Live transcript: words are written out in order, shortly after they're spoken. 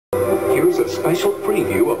Here's a special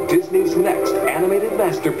preview of Disney's next animated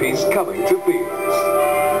masterpiece coming to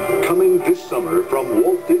theaters. Coming this summer from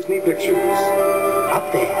Walt Disney Pictures.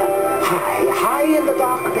 Up there, high in the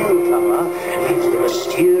dark belltower, lives the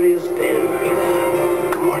mysterious bell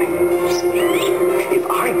ringer. Good morning. If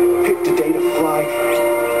I picked a day to fly,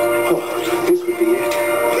 oh, this would be it.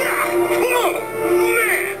 Oh,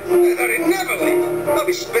 man! I thought he'd never leave. I'll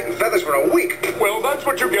be spitting feathers for a week. Well, that's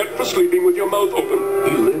what you get for sleeping with your mouth open.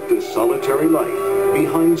 He lived a solitary life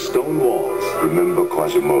behind stone walls. Remember,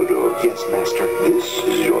 Quasimodo. Yes, Master. This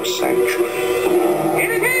is your sanctuary.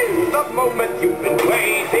 And it is the moment you've been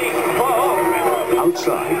waiting for.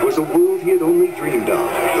 Outside was a world he had only dreamed of.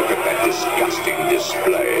 Look at that disgusting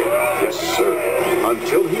display. Yes, sir.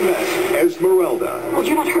 Until he met Esmeralda. Well,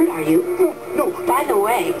 you're not hurt, are you? No. By the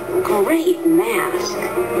way, great mask.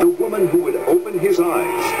 The woman who would open his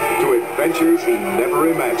eyes to adventures he never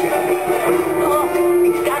imagined. Look,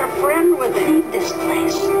 he's got a friend with him. This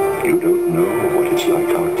place. You don't know what it's like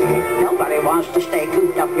out there. Nobody wants to stay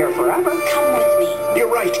cooped up here forever. Come with me.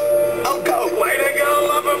 You're right. I'll go. Way to go,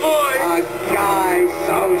 lover boy! A guy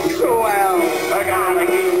so swell. I gotta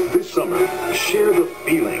you. This summer, share the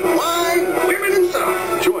feeling. Wine, women, and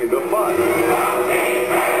song. Join the fun.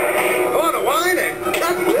 Order wine and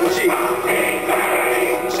cut Wilgie.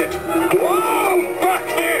 Sit. Whoa! Back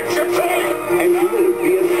here, Gypsy! And live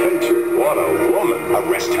the adventure. What a woman.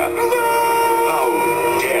 Arrest her. How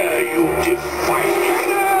dare you defy me?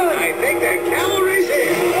 I think the cavalry's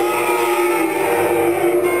here.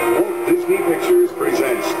 Walt Disney Pictures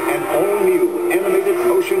presents an all-new animated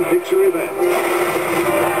motion picture event.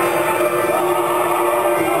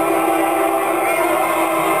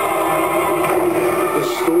 The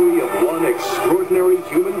story of one extraordinary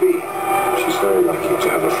human being. She's very lucky to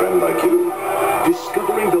have a friend like you.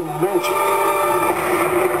 Discovering the magic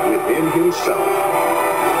within himself.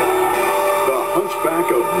 The Hunchback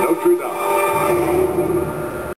of Notre Dame.